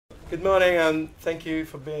Good morning, and thank you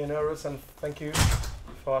for being here, and thank you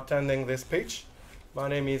for attending this speech. My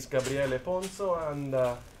name is Gabriele Ponzo, and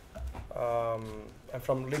I'm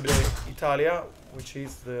from LibreItalia, which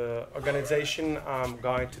is the organization I'm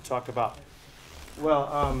going to talk about.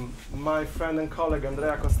 Well, my friend and colleague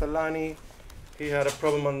Andrea Castellani, he had a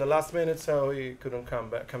problem on the last minute, so he couldn't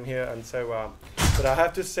come here, and so. But I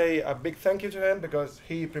have to say a big thank you to him because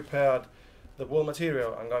he prepared the whole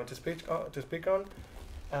material I'm going to speak on,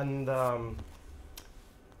 and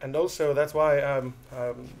also that's why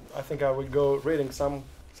I think I will go reading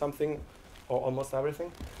something or almost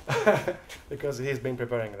everything because he's been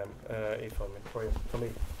preparing them for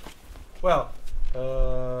me. Well,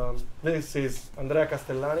 this is Andrea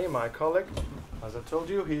Castellani, my colleague. As I told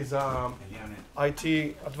you, he's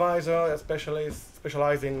IT advisor,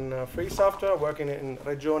 specialized in free software, working in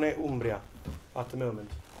Regione Umbria at the moment.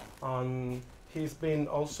 He's been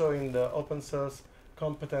also in the Open Source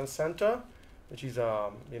Competence Center, which is a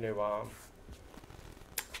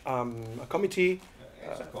committee.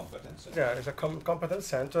 It's a competence center. Yeah, it's a competence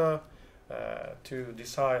center to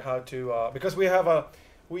decide how to because we have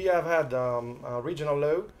had a regional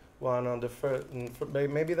law, one on the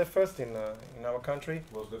maybe the first in our country.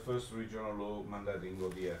 Was the first regional law mandating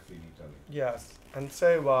ODF in Italy. Yes, and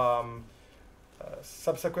so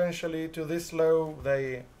subsequently to this law,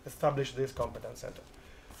 they established this competence center.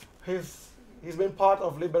 He's been part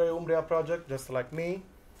of Libre Umbria project, just like me,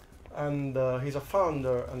 and he's a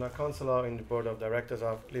founder and a counselor in the board of directors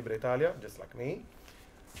of LibreItalia, just like me.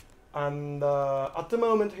 And at the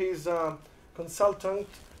moment, he's a consultant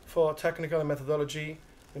for technical and methodology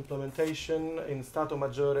implementation in Stato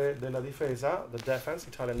Maggiore della Difesa, the defense,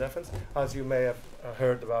 Italian defense, as you may have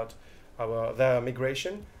heard about their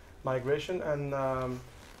migration, and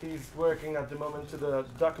he's working at the moment to the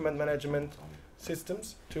document management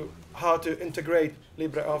systems, to how to integrate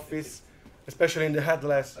LibreOffice, especially in the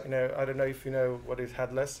headless. I don't know if you know what is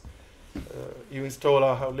headless. You install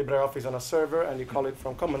a LibreOffice on a server and you call it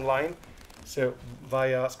from command line, so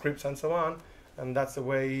via scripts and so on. And that's the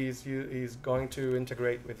way he's going to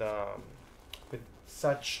integrate with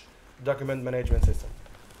such document management system.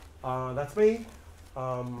 That's me.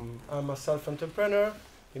 I'm a self-entrepreneur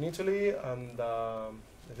in Italy, and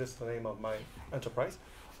this is the name of my enterprise.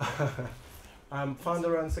 I'm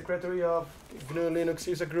founder and secretary of GNU Linux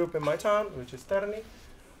user group in my town, which is Terni.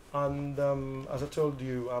 And as I told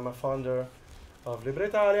you, I'm a founder of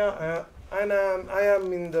LibreItalia, and I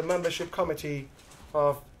am in the membership committee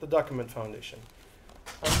of the Document Foundation.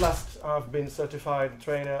 And last, I've been certified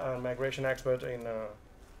trainer and migration expert in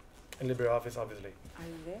LibreOffice, obviously. Are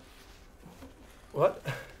you there? What?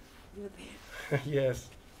 You're there. Yes,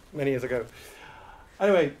 many years ago.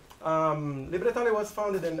 Anyway, LibreItalia was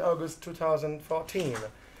founded in August 2014,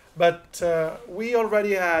 but we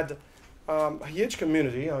already had a huge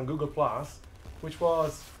community on Google+, which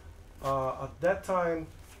was at that time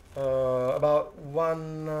about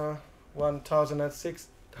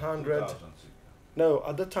 1,600. No,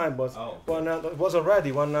 at the time was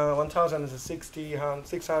already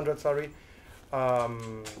 1,600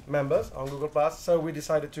 members on Google+. So we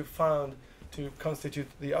decided to constitute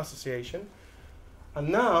the association, and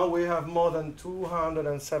now we have more than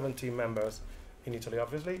 270 members in Italy.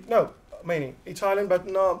 Obviously, no, mainly Italian, but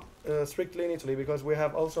not strictly in Italy, because we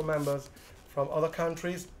have also members from other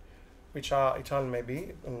countries, which are Italian,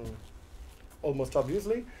 maybe almost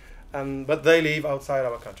obviously, but they live outside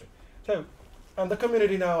our country. So. And the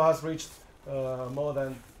community now has reached more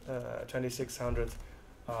than 2,600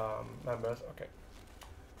 members. Okay.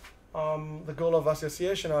 The goal of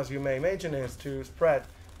association, as you may imagine, is to spread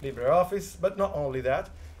LibreOffice, but not only that.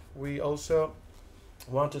 We also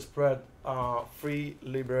want to spread free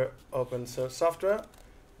Libre open source software,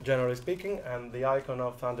 generally speaking, and the icon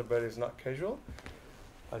of Thunderbird is not casual,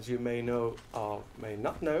 as you may know or may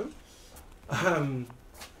not know. And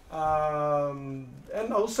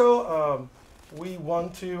also, we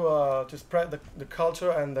want to spread the culture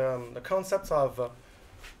and the concepts of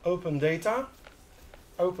open data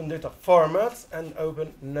formats, and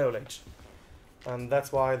open knowledge. And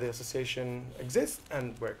that's why the association exists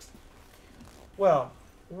and works. Well,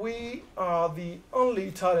 we are the only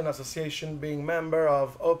Italian association being member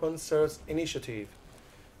of Open Source Initiative,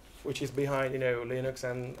 which is behind Linux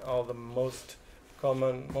and all the most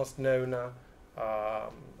known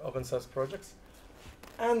open source projects.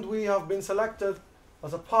 And we have been selected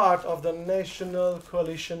as a part of the National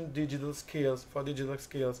Coalition Digital Skills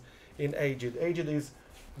in AGID. AGID is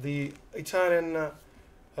the Italian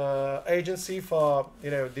agency for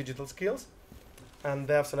digital skills, and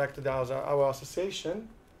they have selected our association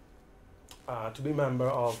to be member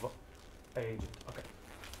of AGID. Okay.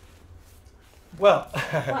 Well,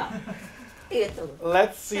 Ito.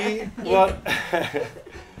 let's see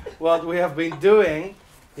what we have been doing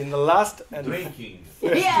in the last and Drinking.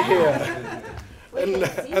 first Yeah. year. We and,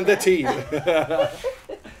 can see and the that. team.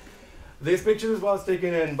 This picture was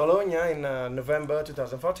taken in Bologna in November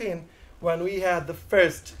 2014 when we had the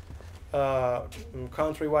first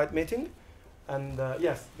countrywide meeting. And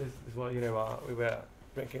yes, this is what, we were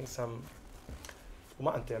drinking some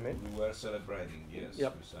spumante, I mean. We were celebrating, yes,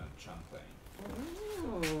 Yep. with some champagne.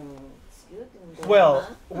 It's good. And Well,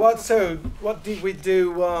 huh? what did we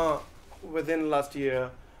do within last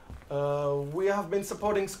year? We have been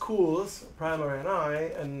supporting schools, primary and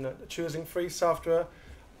high, and choosing free software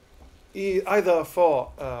either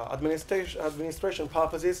for administration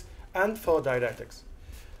purposes and for didactics,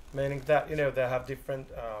 meaning that they have different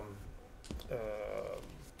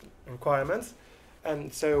requirements,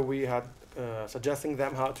 and so we had suggesting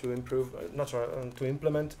them how to improve, to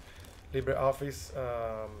implement LibreOffice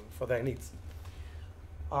for their needs.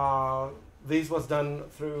 This was done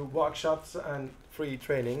through workshops and free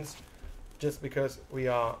trainings, just because we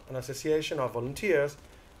are an association of volunteers,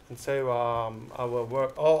 and so our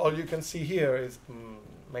work, all you can see here is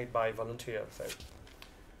made by volunteers, so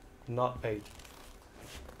not paid.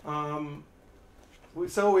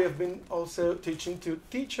 So we have been also teaching to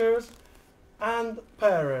teachers and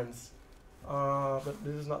parents, but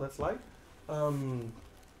this is not that slide.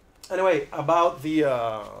 Anyway, about the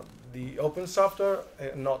open software,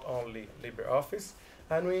 not only LibreOffice,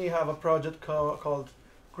 and we have a project called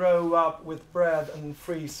Grow Up with Bread and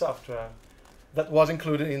Free Software that was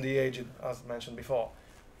included in the Aged, as mentioned before.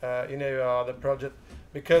 The project,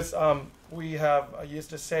 because I used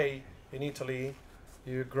to say in Italy,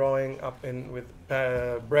 you're growing up with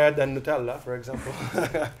bread and Nutella, for example.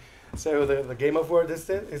 So the game of words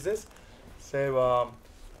is this. So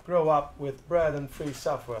grow up with bread and free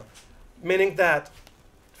software, meaning that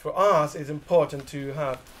for us it's important to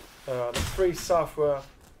have the free software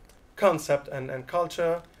concept and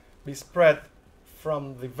culture be spread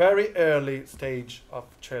from the very early stage of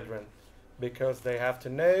children, because they have to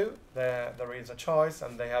know that there is a choice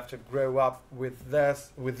and they have to grow up with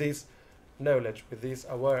this knowledge, with this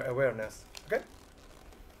awareness. Okay.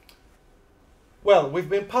 Well, we've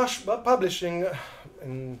been publishing,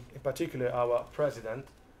 in particular our president,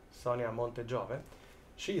 Sonia Montegiove.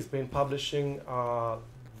 She's been publishing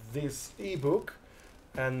this ebook,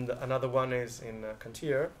 and another one is in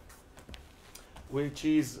Cantier, which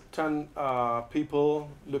is 10 people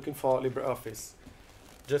looking for LibreOffice.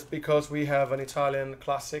 Just because we have an Italian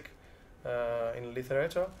classic in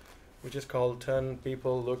literature, which is called 10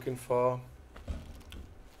 people looking for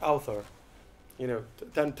author.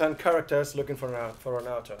 10 characters looking for an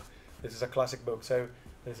author. This is a classic book, so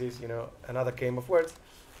this is another game of words.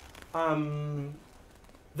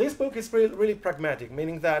 This book is really pragmatic,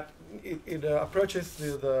 meaning that it approaches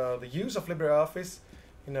the use of LibreOffice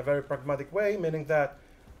in a very pragmatic way, meaning that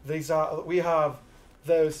we have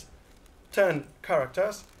those 10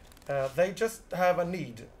 characters. They just have a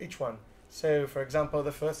need, each one. So, for example,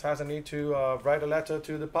 the first has a need to write a letter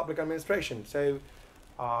to the public administration. So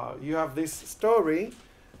you have this story,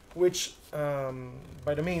 which,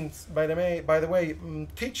 by the way,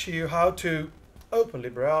 teach you how to open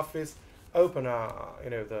LibreOffice, open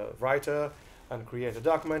the writer, and create a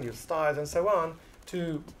document, use styles, and so on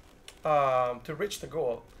to reach the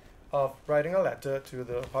goal of writing a letter to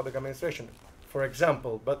the public administration, for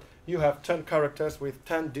example. But you have 10 characters with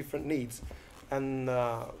 10 different needs, and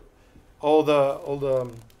all the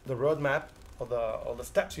roadmap, all the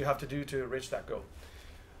steps you have to do to reach that goal.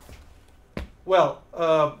 Well,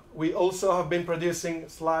 we also have been producing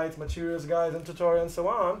slides, materials, guides, and tutorials, and so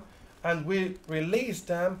on, and we released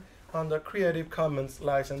them under Creative Commons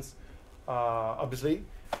license, obviously.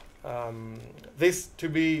 This to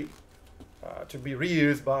be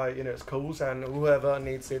reused by schools and whoever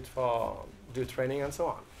needs it for do training and so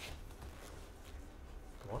on.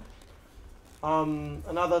 Come on.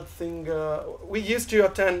 Another thing, we used to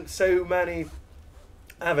attend so many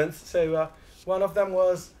events. So one of them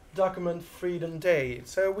was Document Freedom Day.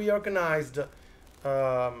 So we organized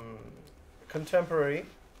contemporary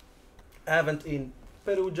event in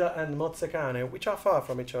Perugia and Mozzecane, which are far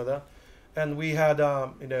from each other, and we had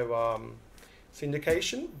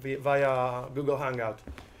syndication via Google Hangout,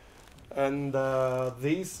 and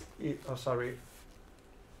this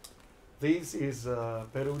is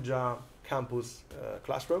Perugia campus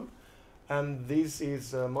classroom, and this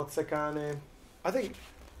is Mozzecane. I think,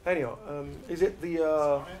 anyhow, is it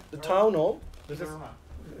the town hall? This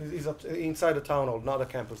is inside the town hall, not a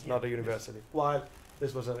campus, not a university. While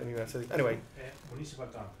this was a university. Anyway. Municipal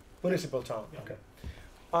town. Municipal town. Yeah. Okay.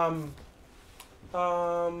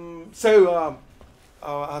 As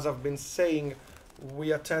I've been saying,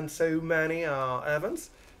 we attend so many events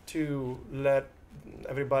to let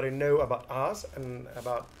everybody know about us and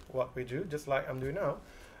about what we do, just like I'm doing now.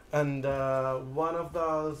 And one of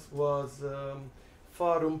those was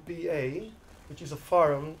Forum PA, which is a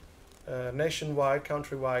forum, nationwide,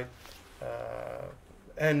 countrywide,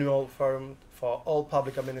 annual forum for all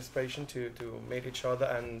public administration to meet each other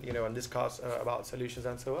and and discuss about solutions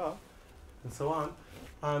and so on and so on.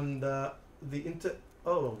 And this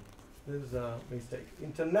is a mistake.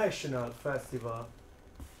 International Festival.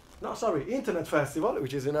 No, sorry, Internet Festival,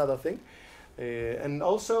 which is another thing, and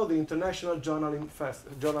also the International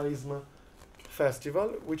Journalism Festival,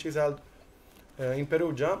 which is held in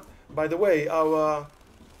Perugia. By the way, our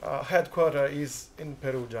headquarters is in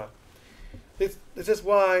Perugia. This is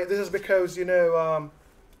because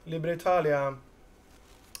LibreItalia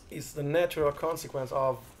is the natural consequence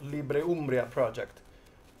of LibreUmbria project,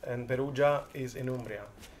 and Perugia is in Umbria.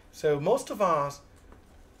 So most of us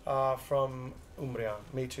are from Umbria,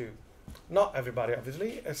 me too. Not everybody,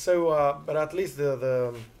 obviously. But at least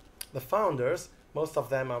the founders, most of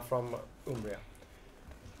them are from Umbria.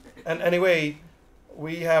 And anyway,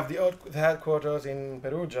 we have the headquarters in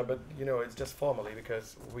Perugia, but it's just formally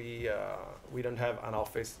because we don't have an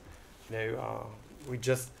office. We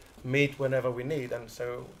just meet whenever we need. And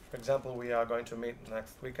so, for example, we are going to meet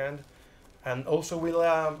next weekend, and also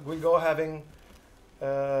we'll go having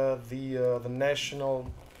the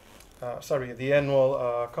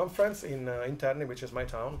annual conference in Interni, which is my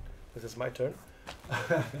town. This is my turn.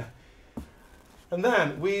 And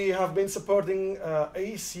then we have been supporting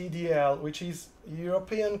ACDL, which is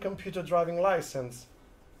European Computer Driving License,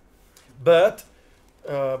 but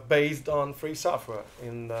based on free software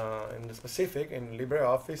in the specific in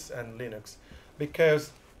LibreOffice and Linux.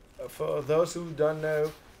 Because for those who don't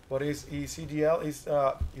know what is ECDL, is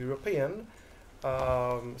European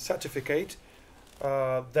certificate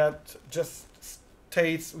that just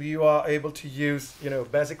states you are able to use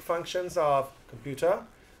basic functions of computer.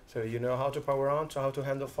 So you know how to power on, to how to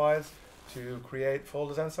handle files, to create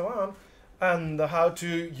folders and so on, and how to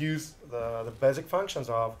use the basic functions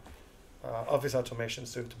of Office Automation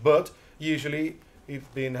Suite. But usually it's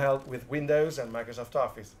been held with Windows and Microsoft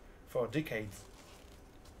Office for decades.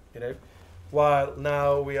 While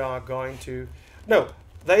now we are going to... No,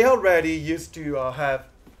 they already used to have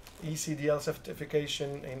ECDL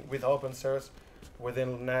certification with open source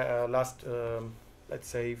within last, let's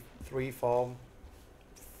say, 3, 4,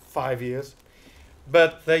 5 years,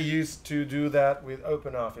 but they used to do that with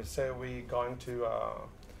OpenOffice. So we're going to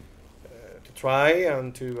try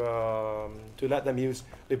and to let them use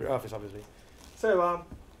LibreOffice, obviously. So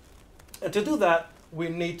and to do that, we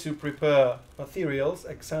need to prepare materials,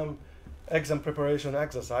 exam preparation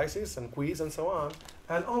exercises, and quiz and so on,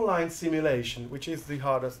 and online simulation, which is the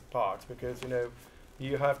hardest part because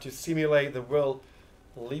you have to simulate the world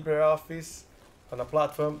LibreOffice on a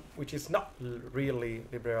platform which is not really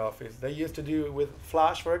LibreOffice. They used to do it with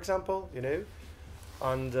Flash, for example, and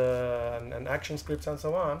action scripts and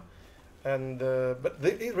so on. And but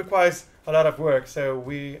it requires a lot of work, so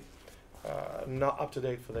we not up to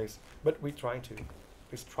date for this. But we strive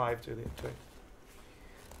to it.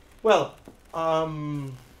 Well,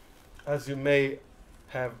 as you may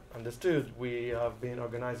have understood, we have been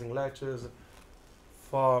organizing lectures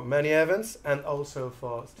for many events and also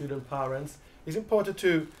for student parents. It's important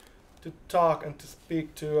to talk and to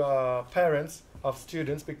speak to parents of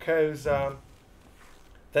students because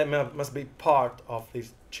they must be part of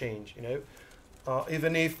this change,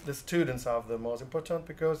 even if the students are the most important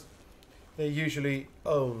because they usually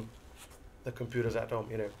own the computers at home.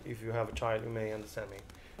 If you have a child, you may understand me.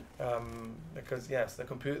 Because yes, the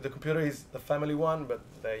computer is the family one, but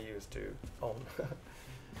they used to own.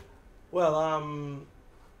 Well,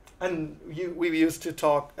 and we used to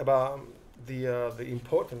talk about the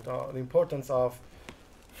importance of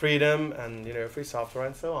freedom and free software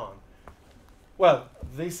and so on. Well,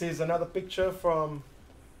 this is another picture from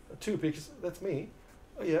 2 pictures. That's me.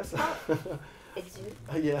 Oh, yes. It's you?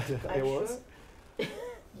 Yeah, Are I you was. sure?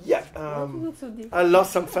 Yeah. I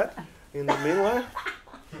lost some fat in the meanwhile.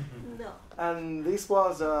 No. And this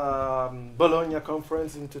was Bologna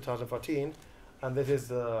conference in 2014, and this is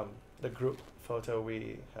the group photo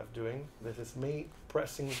we have doing. This is me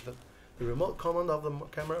pressing the remote command of the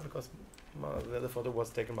camera because the photo was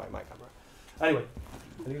taken by my camera. Anyway,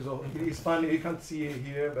 it is funny, you can't see it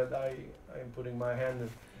here, but I'm putting my hand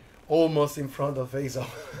almost in front of face of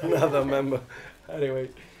another member.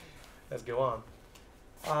 Anyway, let's go on.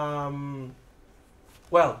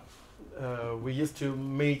 Well, we used to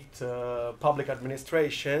meet public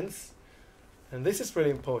administrations And this is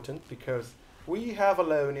really important because we have a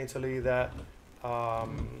law in Italy that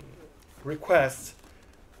requires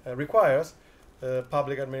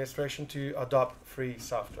public administration to adopt free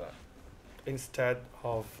software instead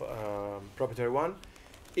of proprietary one,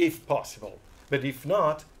 if possible. But if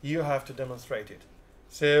not, you have to demonstrate it.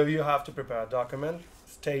 So you have to prepare a document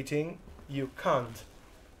stating you can't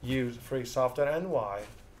use free software and why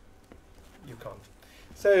you can't.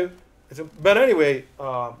 So, but anyway,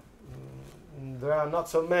 there are not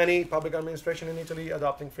so many public administration in Italy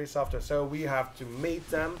adopting free software, so we have to meet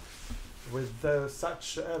them with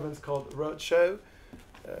such events called roadshow.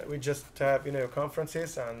 We just have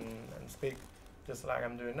conferences and speak just like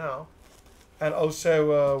I'm doing now, and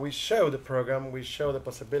also we show the program, we show the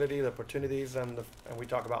possibility, the opportunities, and we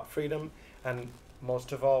talk about freedom, and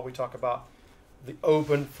most of all we talk about the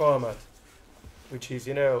open format, which is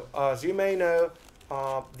as you may know,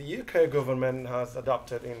 the UK government has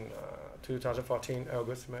adopted in 2014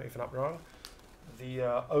 August, if I'm not wrong, the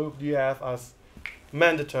ODF as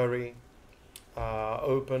mandatory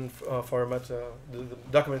open format, the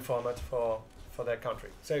document format for their country.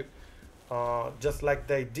 So just like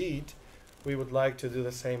they did, we would like to do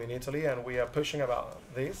the same in Italy, and we are pushing about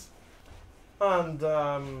this. And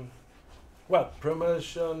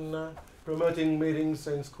promoting meetings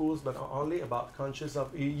in schools, but only about conscious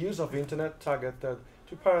of use of internet targeted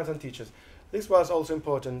to parents and teachers. This was also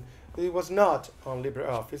important. It was not on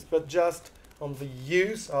LibreOffice, but just on the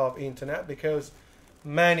use of internet, because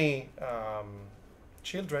many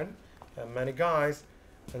children and many guys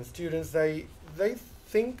and students, they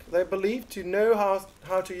believe to know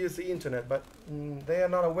how to use the internet, but they are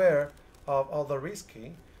not aware of all the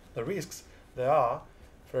risks there are.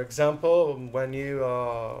 For example, when you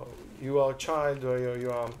are a child or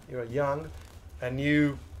you're young, and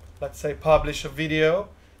you, let's say, publish a video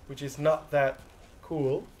which is not that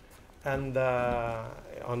cool, and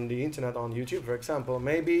on the internet, on YouTube, for example,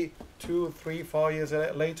 maybe 2, 3, 4 years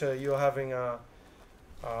later, you're having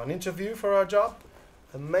an interview for a job,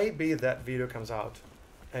 and maybe that video comes out,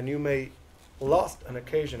 and you may lost an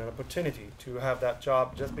occasion, an opportunity to have that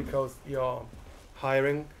job just because you're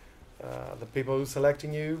hiring. The people who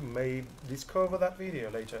selecting you may discover that video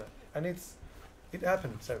later, and it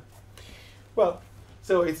happens.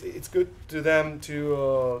 So it's good to them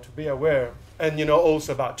to be aware, and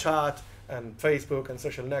also about chat and Facebook and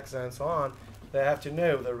social networks and so on. They have to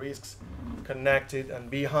know the risks connected and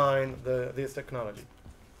behind this technology.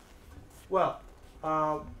 Well,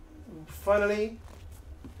 finally,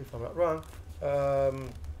 if I'm not wrong,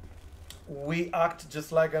 we act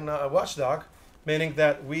just like a watchdog, meaning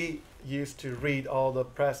that we used to read all the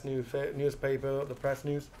press newspaper, the press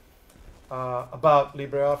news about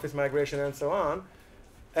LibreOffice migration and so on,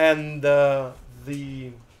 and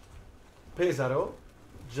the Pesaro,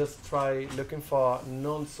 just try looking for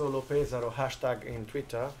non solo Pesaro hashtag in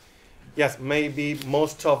Twitter. Yes, maybe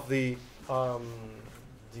most of the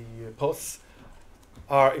posts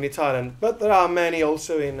are in Italian, but there are many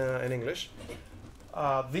also in English.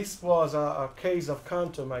 This was a case of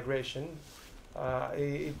counter migration.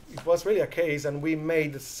 It was really a case, and we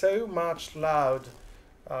made so much loud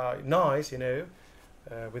noise,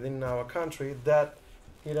 within our country, that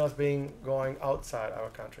it has been going outside our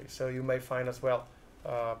country. So you may find as well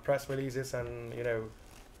press releases and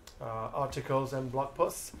articles and blog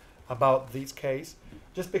posts about this case.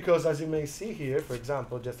 Just because, as you may see here, for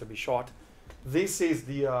example, just to be short, this is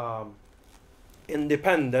the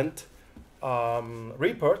independent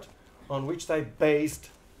report on which they based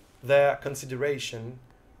their consideration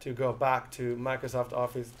to go back to Microsoft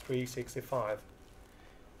Office 365.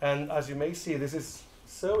 And as you may see, this is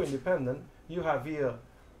so independent. You have here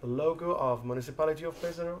the logo of Municipality of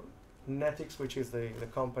Pesaro, Netix, which is the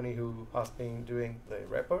company who has been doing the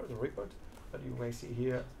report. But you may see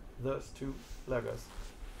here those two logos.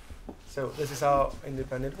 So this is how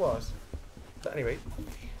independent it was. But anyway,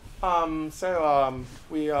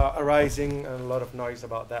 we are arising a lot of noise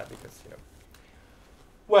about that because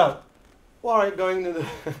Well, what are you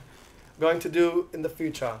going to do in the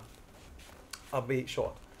future? I'll be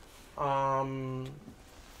short.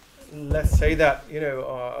 Let's say that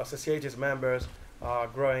our Association's members are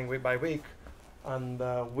growing week by week, and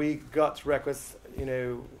we got requests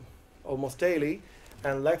almost daily.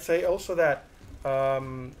 And let's say also that,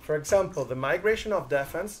 for example, the migration of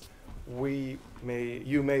defense, you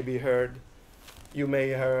may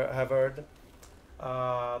have heard.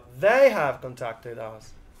 They have contacted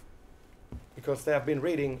us because they have been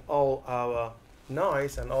reading all our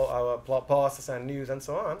noise and all our posts and news and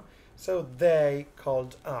so on. So they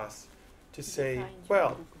called us to say,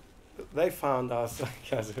 well, they found us,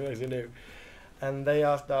 as you know, and they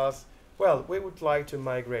asked us well, we would like to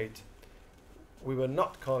migrate. We were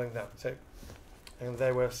not calling them, so, and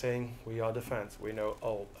they were saying, we are defense, we know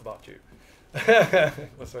all about you. It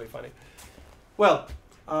was very funny. Well,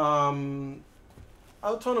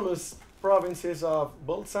 autonomous provinces of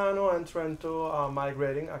Bolzano and Trento are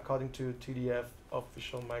migrating according to TDF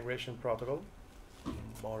official migration protocol,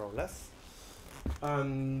 more or less.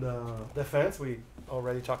 And defense, we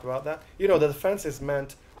already talked about that. You know, the defense is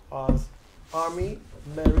meant as army,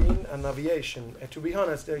 marine, and aviation. And to be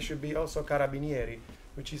honest, there should be also carabinieri,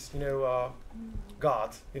 which is,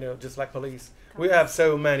 guards, just like police. We have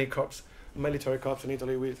so many corps, military corps in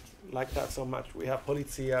Italy. We like that so much. We have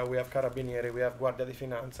polizia, we have carabinieri, we have guardia di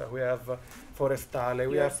finanza, we have forestale.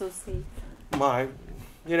 We have so safe.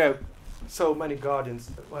 So many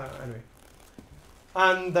guardians. Well, anyway.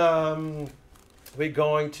 And we're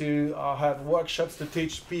going to have workshops to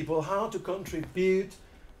teach people how to contribute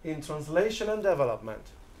in translation and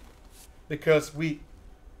development, because we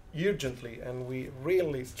urgently and we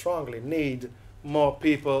really strongly need more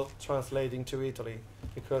people translating to Italy,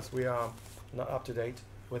 because we are not up to date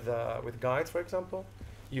with guides, for example,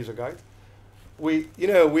 user guides. We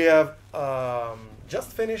have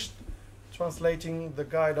just finished translating the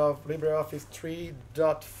guide of LibreOffice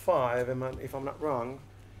 3.5, if I'm not wrong,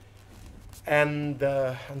 and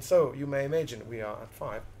so you may imagine we are at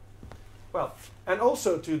 5. Well, and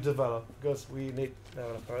also to develop, because we need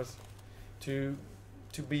developers to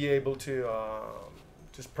be able to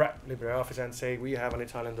spread LibreOffice and say we have an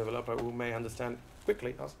Italian developer who may understand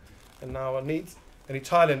quickly us and our needs, and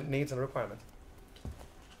Italian needs and requirements.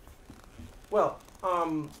 Well,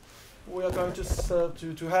 we are going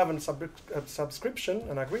to have a subscription,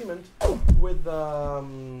 an agreement with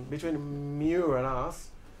between MURE and us.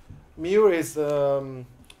 MURE is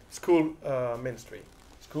school ministry,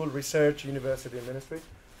 school research university ministry.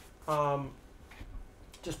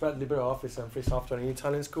 Just spread LibreOffice and free software in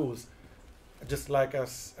Italian schools. Just like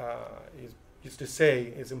us used to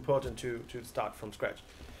say, it's important to start from scratch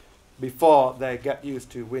before they get used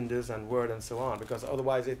to Windows and Word and so on, because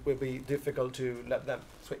otherwise it will be difficult to let them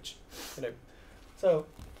switch. So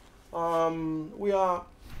we are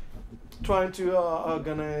trying to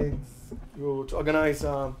organize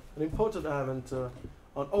an important event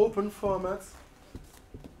on open formats,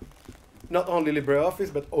 not only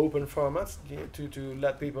LibreOffice but open formats, to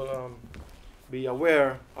let people be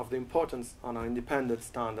aware of the importance on an independent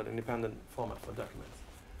standard, independent format for documents.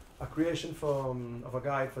 A creation of a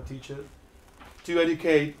guide for teachers to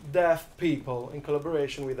educate deaf people in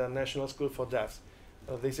collaboration with the National School for Deafs.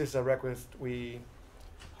 This is a request we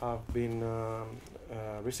have been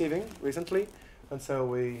receiving recently, and so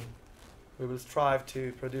we will strive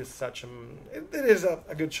to produce such it is a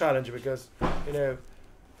good challenge, because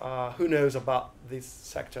who knows about this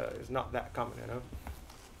sector is not that common,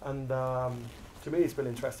 and to me it's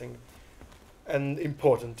really interesting and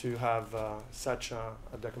important to have such a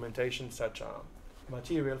documentation, such a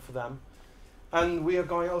material for them. And we are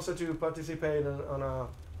going also to participate on a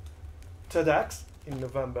TEDx in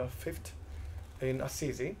November 5th in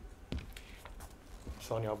Assisi.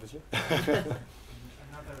 Sonia, obviously. Another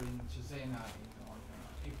in Cesena on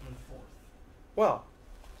April 4th. Well,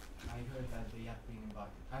 I heard that they have been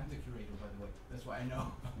invited. I'm the curator, by the way. That's why I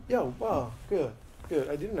know. yeah, wow, good.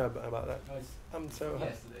 I didn't know about that. No, it's I'm so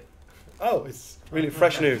happy. yesterday. Oh, it's really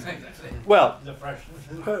fresh news. Exactly. Well, The fresh.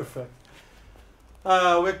 perfect.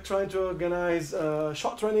 We're trying to organize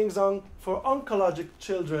short trainings for oncologic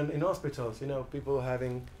children in hospitals. People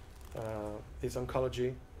having this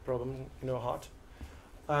oncology problem, heart,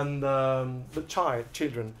 and the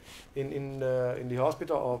children in the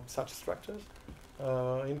hospital or such structures,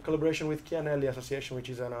 in collaboration with Chianelli Association, which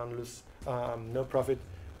is an anonymous no-profit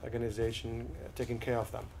organization taking care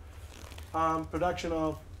of them. Production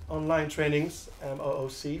of online trainings,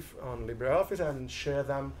 OOC, on LibreOffice, and share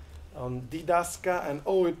them on Didasca and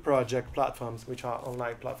OIT project platforms, which are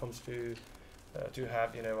online platforms to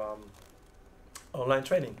have online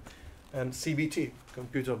training, and CBT,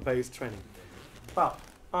 computer-based training. Well,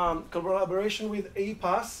 collaboration with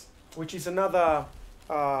EPAS, which is another.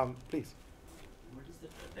 Please. What is the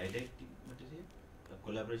didactic material? A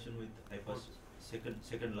collaboration with EPAS,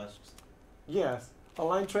 second last. Yes,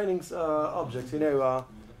 online trainings objects.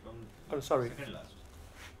 I'm sorry. Second last.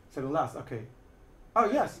 Second last. Okay.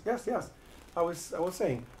 Oh yes. I was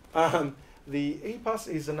saying the EPAS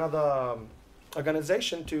is another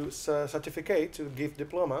organization to certificate, to give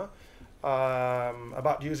diploma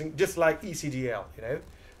about using, just like ECDL.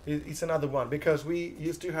 It's another one, because we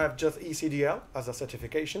used to have just ECDL as a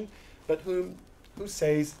certification, but who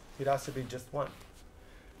says it has to be just one?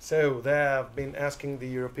 So they have been asking the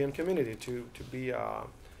European community to be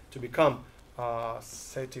to become a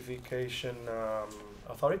certification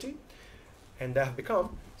authority, and they have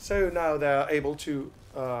become. So now they are able to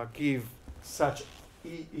give such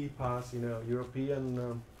EE pass,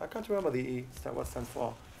 European. I can't remember the E. What stands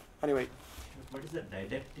for? Anyway. What is that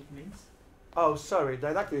didactic means? Oh, sorry.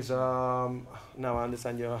 Didactic is. Now I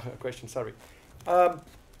understand your question. Sorry.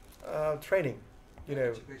 Training.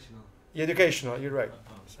 Educational. Educational. You're right.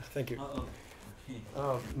 Thank you. Okay.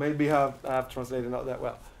 Maybe I've translated not that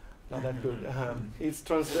well, not that good. It's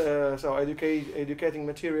educating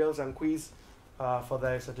materials and quiz for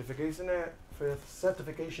their certification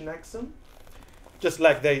exam, just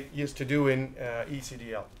like they used to do in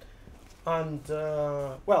ECDL. And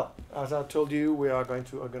well, as I told you, we are going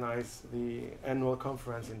to organize the annual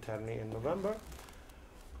conference in Terni in November.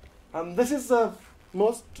 And this is the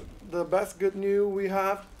best good news we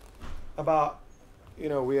have about,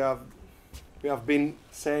 we have been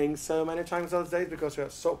saying so many times those days because we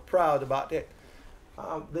are so proud about it.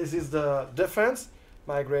 This is the defense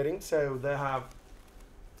migrating, so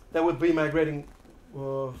they would be migrating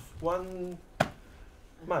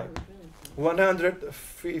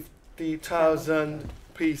 150,000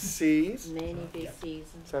 PCs. Many PCs.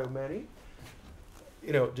 So many.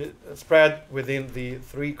 Spread within the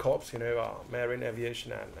three corps, Marine,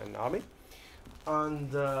 Aviation, and Army.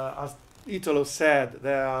 And as Italo said,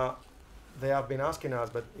 they have been asking us,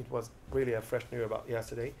 but it was really a fresh news about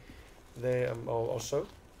yesterday. They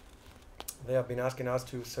have been asking us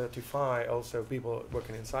to certify also people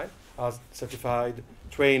working inside as certified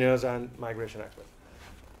trainers and migration experts.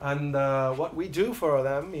 And what we do for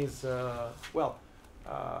them is,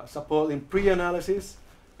 support in pre-analysis,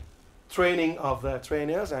 training of the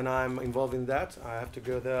trainers, and I'm involved in that. I have to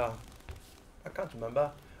go there, I can't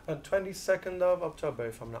remember, on 22nd of October,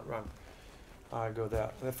 if I'm not wrong. I go there.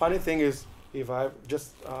 And the funny thing is, if I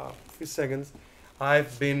just a few seconds,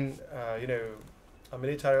 I've been, a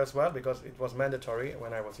military as well because it was mandatory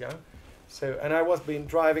when I was young. So, and I was been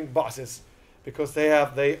driving buses because they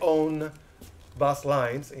have their own bus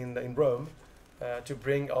lines in Rome to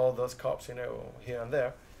bring all those cops, here and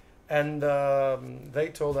there. And they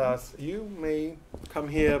told us, you may come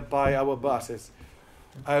here by our buses.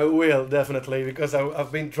 I will, definitely, because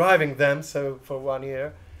I've been driving them so for 1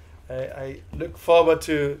 year. I look forward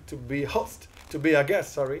to be a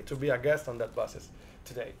guest on that buses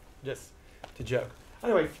today, just to joke.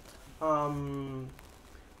 Anyway,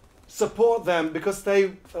 support them because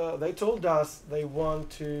they told us they want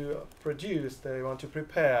to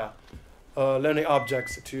prepare learning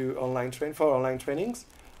objects to for online trainings,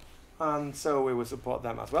 and so we will support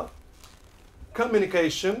them as well.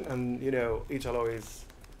 Communication, and Italo is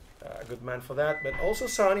a good man for that, but also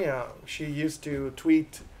Sonia, she used to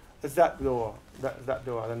tweet, "Is that door? That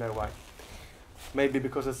door? I don't know why. Maybe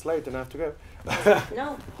because it's late and I have to go."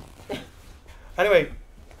 No. Anyway.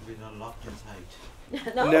 We're not locked inside.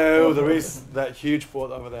 No, there is that huge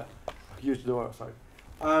port over there. Huge door, sorry.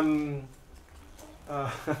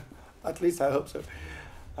 At least I hope so.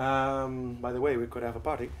 By the way, we could have a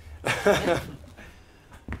party.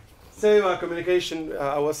 So our communication,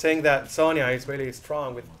 I was saying that Sonia is really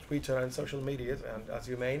strong with Twitter and social media, and as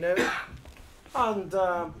you may know. And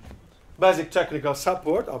basic technical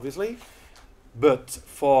support, obviously. But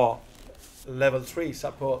for level 3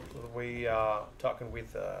 support, we are talking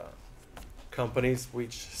with companies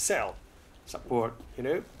which sell support.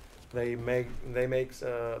 They make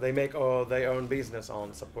all their own business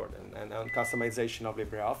on support and on customization of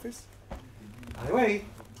LibreOffice. Anyway,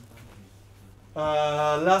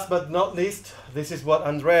 last but not least, this is what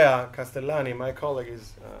Andrea Castellani, my colleague,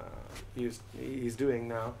 is doing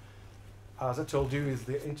now. As I told you, is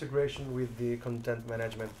the integration with the content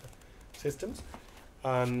management systems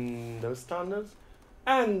and those standards,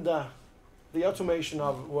 and the automation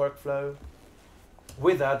of workflow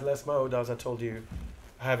with headless mode, as I told you,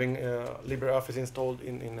 having LibreOffice installed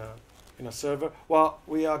in a server. What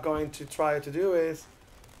we are going to try to do is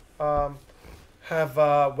have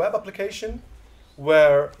a web application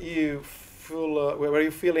where you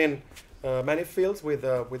fill in many fields with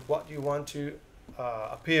what you want to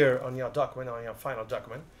appear on your document, on your final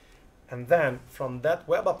document, and then from that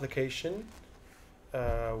web application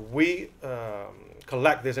we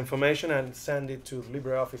collect this information and send it to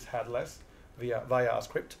LibreOffice headless via a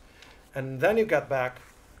script, and then you get back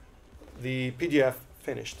the PDF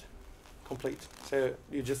finished, complete. So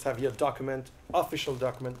you just have your official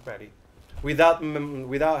document ready, without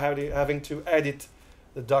having to edit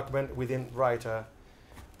the document within Writer,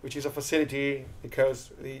 which is a facility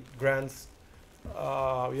because it grants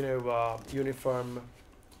uniform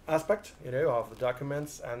aspect of the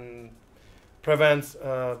documents, and prevents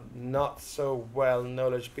not so well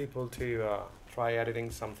knowledge people to try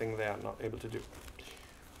editing something they are not able to do.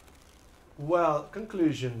 Well,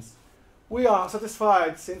 conclusions. We are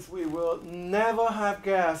satisfied since we will never have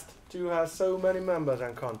guessed to have so many members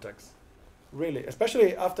and contacts. Really,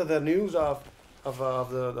 especially after the news of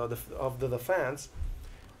the fans,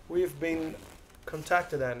 we've been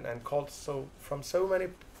contacted and called from so many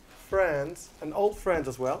friends and old friends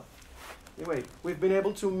as well. Anyway, we've been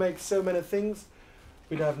able to make so many things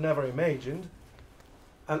we'd have never imagined,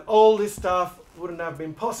 and all this stuff wouldn't have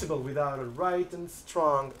been possible without a right and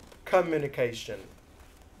strong communication.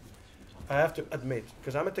 I have to admit,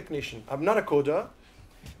 because I'm a technician. I'm not a coder,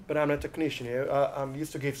 but I'm a technician. You know, I'm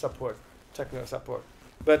used to give support, technical support.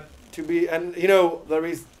 But to be, and you know, there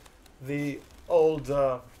is the old,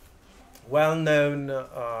 well-known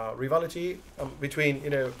rivalry between,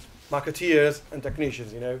 you know, marketeers and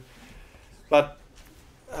technicians. You know, but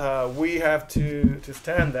we have to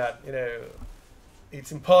stand that, you know,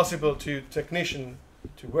 it's impossible to technician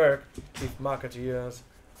to work if marketeers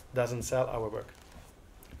doesn't sell our work.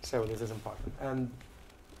 So this is important. And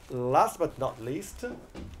last but not least,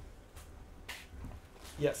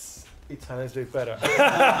 yes, Italian is doing better.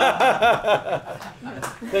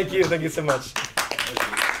 Thank you so much. I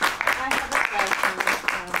have a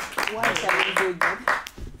question. Why are you doing that?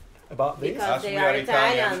 About this? Because As they we are are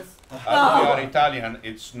Italian. Italians. As we are Italian,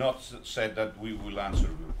 it's not said that we will answer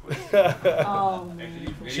your question. Oh.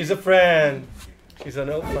 Actually, very She's a friend. She's an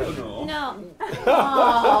old friend. No. No.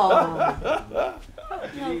 Oh.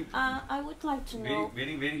 No, I would like to Very, know.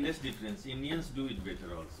 very less difference. Indians do it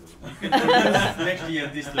better also. We can do this next year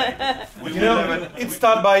this line. We You will know, have a- it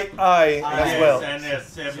starts by I as yes, well. and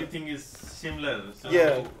yes, everything is similar. So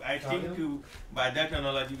Yeah. I think by that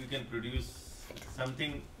analogy we can produce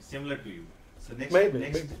something similar to you. So next Maybe,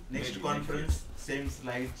 next maybe. next Maybe, conference, same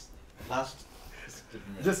slides, last.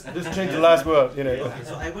 Just change the last word, you know. Okay,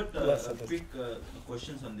 so I got Last sentence. quick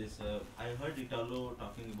questions on this. I heard Italo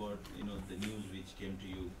talking about the news which came to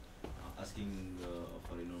you, asking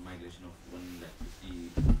for migration of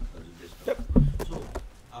 150,000 desktop. So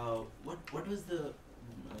what was the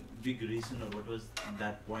big reason, or what was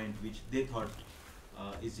that point which they thought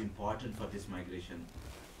is important for this migration,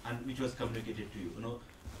 and which was communicated to you?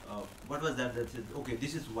 What was that said, okay,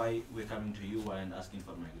 this is why we're coming to you and asking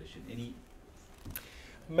for migration? Any?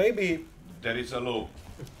 Maybe. There is a law.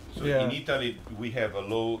 So Yeah. in Italy, we have a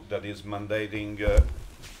law that is mandating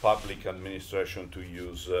public administration to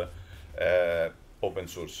use open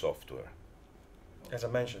source software. As I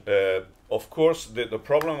mentioned. Of course, the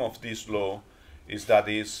problem of this law is that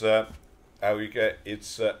it's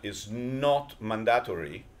not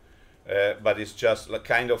mandatory, but it's just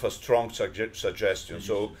kind of a strong suggestion.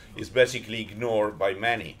 So it's basically ignored by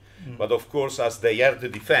many. But of course, as they are the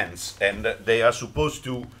defense, and they are supposed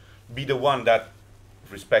to be the one that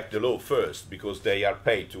respect the law first, because they are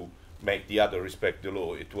paid to make the other respect the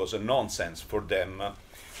law. It was a nonsense for them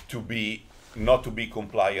not to be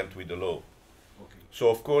compliant with the law. Okay. So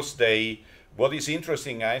of course what is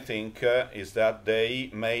interesting, I think, is that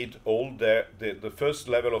they made all the first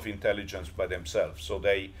level of intelligence by themselves. So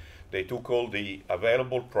they took all the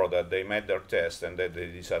available product, they made their test, and then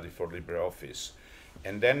they decided for LibreOffice.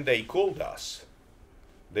 And then they called us.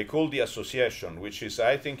 They called the association, which is,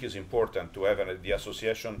 I think, is important to have the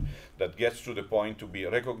association that gets to the point to be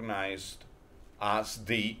recognized as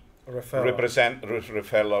the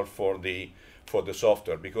referral for the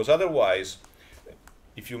software. Because otherwise,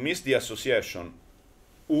 if you miss the association,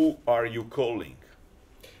 who are you calling?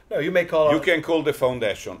 No, you may call. You can call the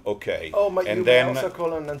foundation, okay. Oh, but and you then may also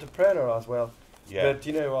call an entrepreneur as well. Yeah. But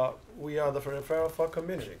we are the referral for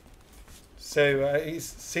community. So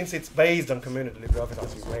since it's based on community LibreOffice,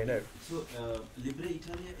 as you may know. So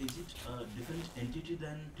LibreItalia, is it a different entity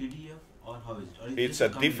than TDF, or how is it? Or it's just a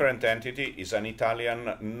company? different entity. It's an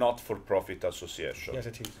Italian not-for-profit association. Yes,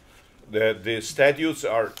 it is. The statutes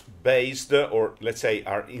are based, or let's say,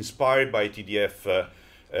 are inspired by TDF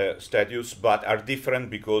statutes, but are different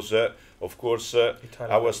because, of course,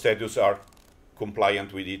 our statutes are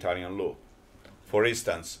compliant with Italian law. For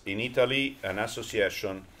instance, in Italy,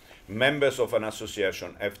 members of an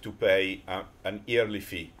association have to pay an yearly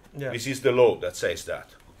fee. Yeah. This is the law that says that.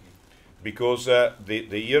 Okay. Because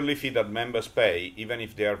the yearly fee that members pay, even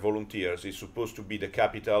if they are volunteers, is supposed to be the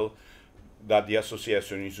capital that the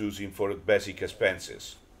association is using for basic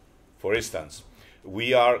expenses. For instance,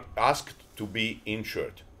 we are asked to be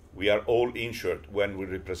insured. We are all insured when we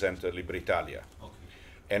represent LibreItalia. Okay.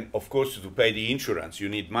 And of course, to pay the insurance, you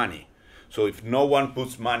need money. So if no one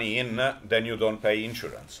puts money in, then you don't pay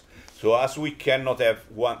insurance. So as we cannot have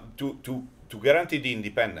to guarantee the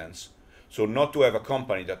independence, So not to have a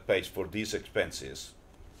company that pays for these expenses.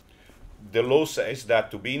 The law says that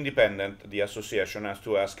to be independent, the association has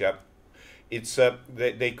to ask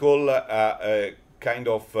they call a kind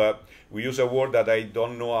of, we use a word that I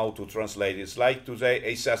don't know how to translate. It's like to say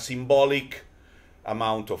it's a symbolic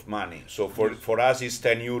amount of money. So for us it's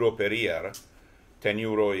 10 euro per year. 10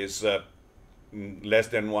 euro is less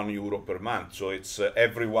than 1 euro per month. So it's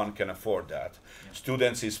everyone can afford that. Yeah.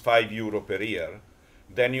 Students is 5 euro per year.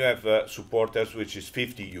 Then you have supporters, which is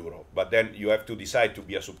 50 euro. But then you have to decide to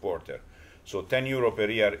be a supporter. So 10 euro per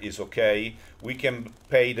year is okay. We can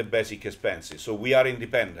pay the basic expenses. So we are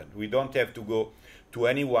independent. We don't have to go to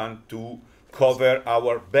anyone to cover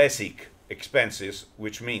our basic expenses,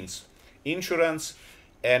 which means insurance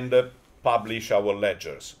and publish our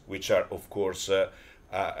ledgers, which are, of course, a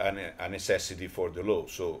necessity for the law.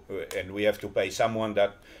 So, and we have to pay someone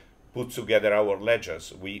that puts together our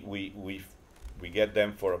ledgers. We get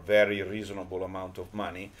them for a very reasonable amount of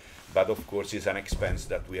money, but of course it's an expense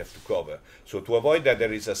that we have to cover. So to avoid that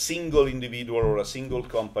there is a single individual or a single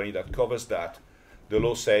company that covers that, the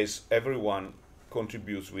law says everyone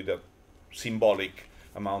contributes with a symbolic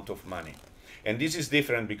amount of money. And this is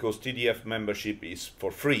different because TDF membership is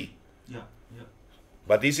for free. Yeah, yeah.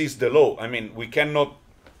 But this is the law. I mean, we cannot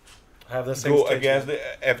have the same go against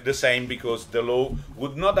the same, because the law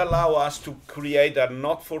would not allow us to create a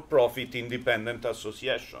not-for-profit independent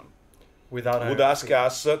association. Would ask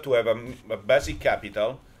us to have a basic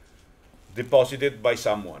capital deposited by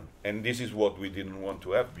someone, and this is what we didn't want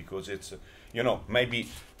to have, because it's, you know, maybe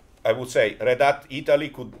I would say Red Hat Italy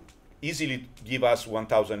could easily give us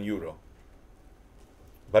 1,000 euro,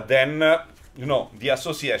 but then you know, the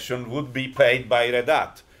association would be paid by Red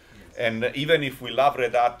Hat. And even if we love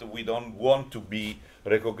Red Hat, we don't want to be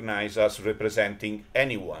recognized as representing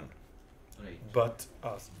anyone. Right. But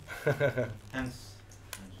us. Thanks.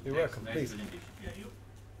 You're welcome, please. Yeah,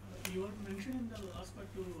 you were mentioning in the last part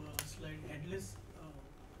to slide headless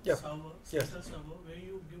Yep. server, Yes. central server, where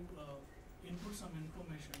you give input some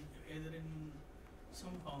information either in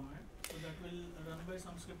some format, so that will run by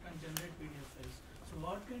some script and generate PDF files. So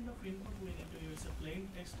what kind of input we need to use? A plain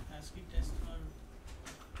text, ASCII text, or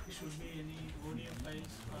it should be any ODF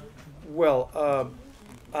files? Or Well,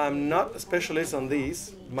 I'm not a specialist on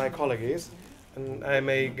these. My colleague is, and I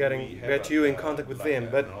may get you in contact with them.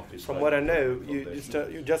 But from what I know, you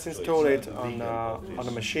just install it on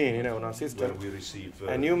a machine, you know, on a system,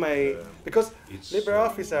 and you may, because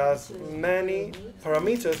LibreOffice has many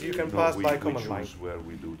parameters you can pass by command line,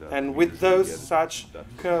 and with those such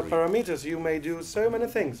parameters you may do so many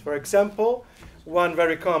things. For example, one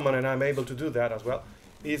very common, and I'm able to do that as well,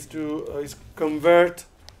 is to convert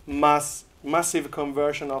massive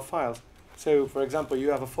conversion of files. So, for example, you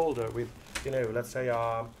have a folder with, you know, let's say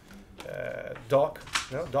doc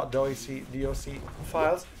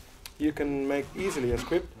files. You can make easily a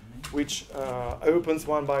script which opens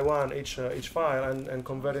one by one each file and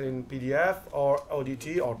convert it in PDF or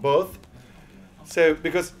ODT or both. So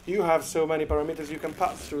because you have so many parameters, you can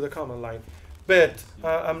pass through the command line. But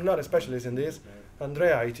I'm not a specialist in this.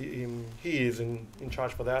 Andrea, he is in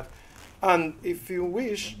charge for that. And if you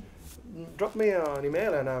wish, drop me an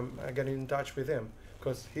email and I get in touch with him,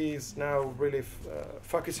 because he's now really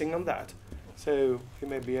focusing on that. So he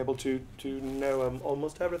may be able to know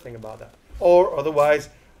almost everything about that. Or otherwise,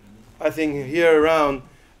 I think here around,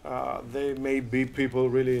 there may be people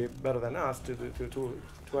really better than us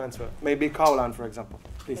to answer. Maybe Kaulan, for example.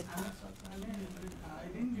 Please. I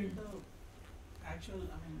didn't get the actual,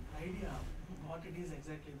 idea of what it is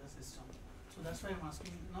exactly, the system. So that's why I'm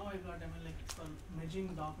asking. Now I got, like for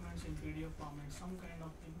merging documents in PDF format, some kind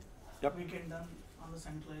of thing. Yep. We can done on the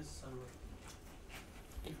centralized server.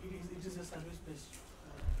 It is a service-based.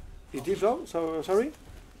 It is so? Sorry?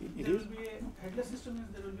 There will be a headless system.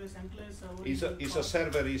 There will be a centralized server. It's a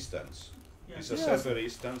server instance. Yeah. It's a Yes. server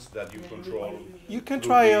instance that you control. You can through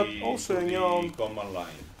try the- it also through in the your command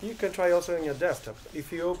line. You can try also in your desktop.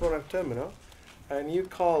 If you open a terminal and you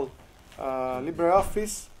call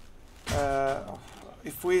LibreOffice,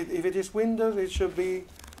 if it is Windows, it should be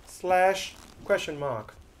 /?,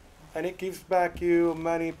 and it gives back you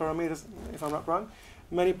many parameters. If I'm not wrong,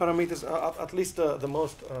 many parameters, at least the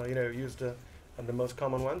most used and the most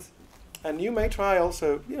common ones. And you may try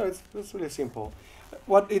also. It's really simple.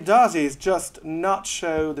 What it does is just not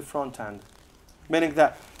show the front end, meaning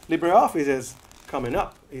that LibreOffice is coming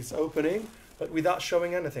up, is opening, but without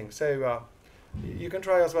showing anything. So you can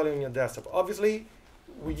try as well in your desktop. Obviously,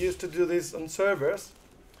 we used to do this on servers,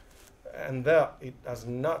 and there it does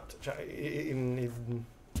not. It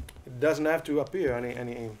doesn't have to appear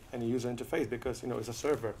any user interface, because it's a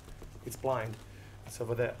server, it's blind, it's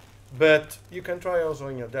over there. But you can try also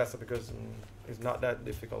in your desktop because it's not that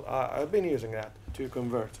difficult. I've been using that to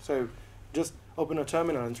convert. So just open a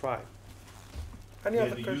terminal and try. Any Yeah,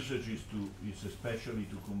 other the question? usage is especially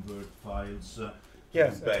to convert files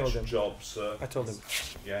Yes, to I told batch them. jobs. I told them.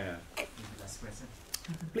 Yeah. Last question.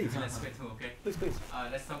 Please. Last question, okay? Please, please.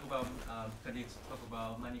 Let's talk about colleagues. Talk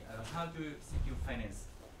about money. How do you secure finance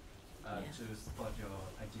to support your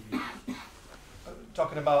activity?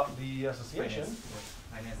 Talking about the association.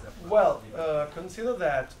 Finance. Well, consider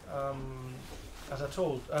that, as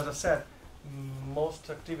I said, most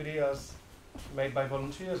activity is made by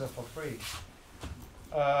volunteers and for free.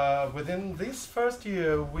 Within this first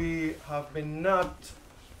year, we have been not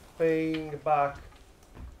paying back,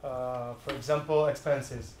 for example,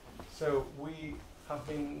 expenses. So we have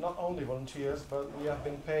been not only volunteers, but we have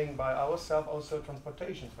been paying by ourselves also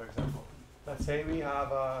transportation, for example. Let's say we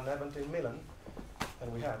have an event in Milan,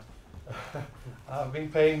 and we had. I've been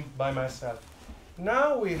paying by myself.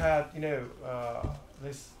 Now we had,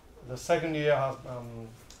 the second year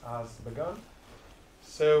has begun.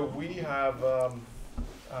 So we have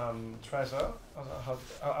treasure,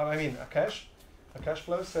 a cash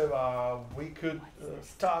flow. So we could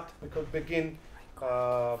begin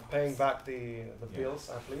paying back the bills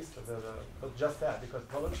at least, but just that, because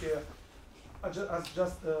volunteer, as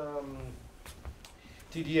just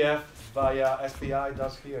TDF via SBI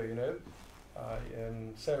does here,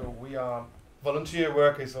 and so we are volunteer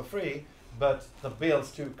work is for free, but the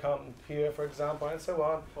bills to come here, for example, and so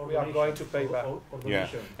on, we are going to pay back. Yeah,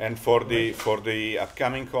 and for the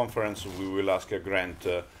upcoming conference, we will ask a grant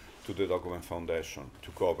to the Document Foundation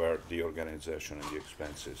to cover the organization and the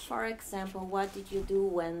expenses. For example, what did you do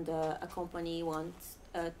when a company wants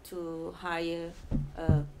to hire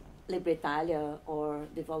LibreItalia or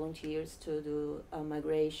the volunteers to do a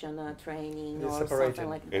migration training It's or separated. something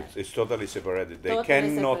like that? It's totally separated. They Totally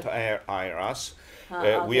cannot separate. hire us.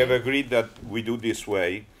 Okay. We have agreed that we do this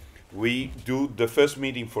way. We do the first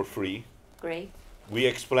meeting for free. Great. We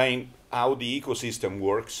explain how the ecosystem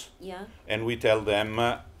works, Yeah. and we tell them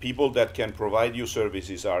people that can provide you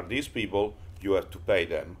services are these people. You have to pay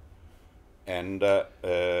them, and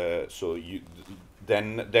so you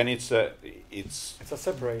then it's a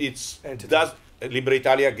separate entity.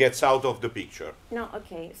 LibreItalia gets out of the picture. No,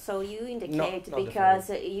 okay. So you indicate not because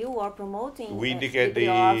you are promoting. We indicate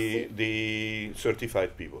LibreOffice. the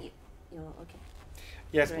certified people. Okay.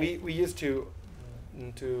 Yes, Great. we used to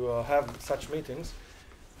have such meetings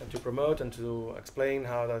and to promote and to explain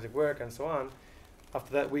how does it work and so on.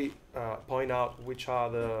 After that, we point out which are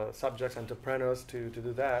the subjects, entrepreneurs to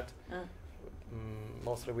do that,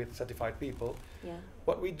 mostly with certified people. Yeah.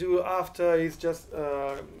 What we do after is just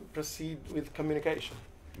proceed with communication,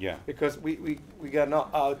 Yeah. because we get not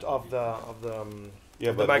out of the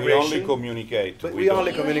Yeah, the but we migration, only communicate. but We we don't-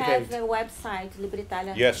 only You communicate. have a website,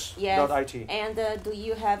 LibreItalia. Yes. Yes. .it. And do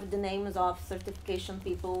you have the names of certification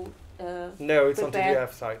people? No, it's on Prepare-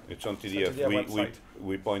 TDF site. It's on It's TDF. on TDF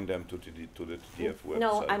we website. point them to the TDF website.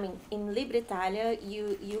 No, I mean in LibreItalia,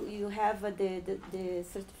 you have the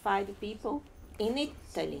certified people in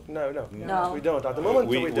Italy. No, No. we don't. At the moment,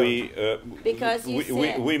 we don't. Because you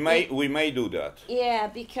said we may do that. Yeah,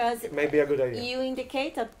 because It may be a good idea. you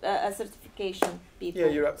indicate a certification people. Yeah,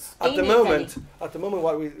 you're right. At the moment,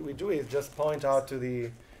 what we do is just point them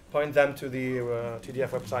to the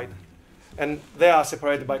TDF website, and they are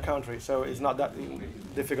separated by country, so it's not that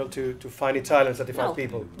difficult to find Italian certified No.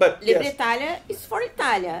 people. But yes, LibreItalia is for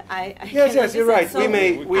Italia. I yes, can you're right.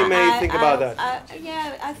 understand. We may think about that.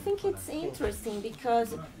 Yeah, I think it's interesting because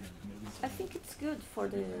I think it's good for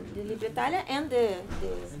the LibreItalia and the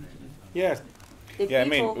Yes, Yeah, I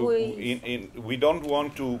people who mean, we don't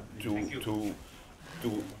want to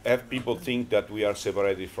have people think that we are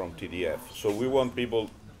separated from TDF. So we want people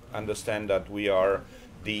understand that we are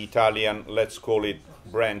the Italian, let's call it,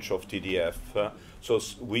 branch of TDF. So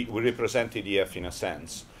we represent TDF in a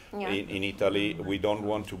sense. Yeah. In Italy, we don't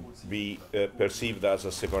want to be perceived as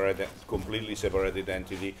a completely separated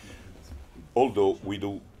entity, although we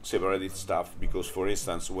do separated stuff, because, for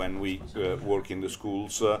instance, when we work in the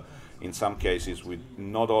schools, in some cases we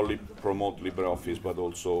not only promote LibreOffice but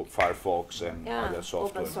also Firefox and other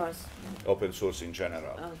software. open source. Open source in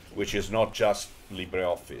general, Okay. which is not just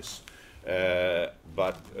LibreOffice.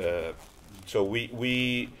 So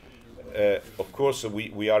we of course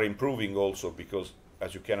we are improving also, because,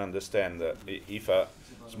 as you can understand, if a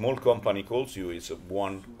small company calls you, it's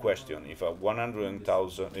one question. If a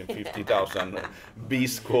 150,000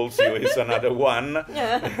 beast calls you, it's another one.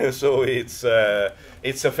 Yeah. So it's a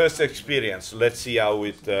first experience. Let's see how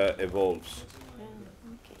it evolves.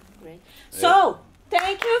 Okay, great. So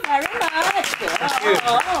Thank you very much. Thank you.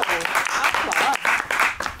 Oh, applause.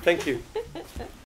 Thank you.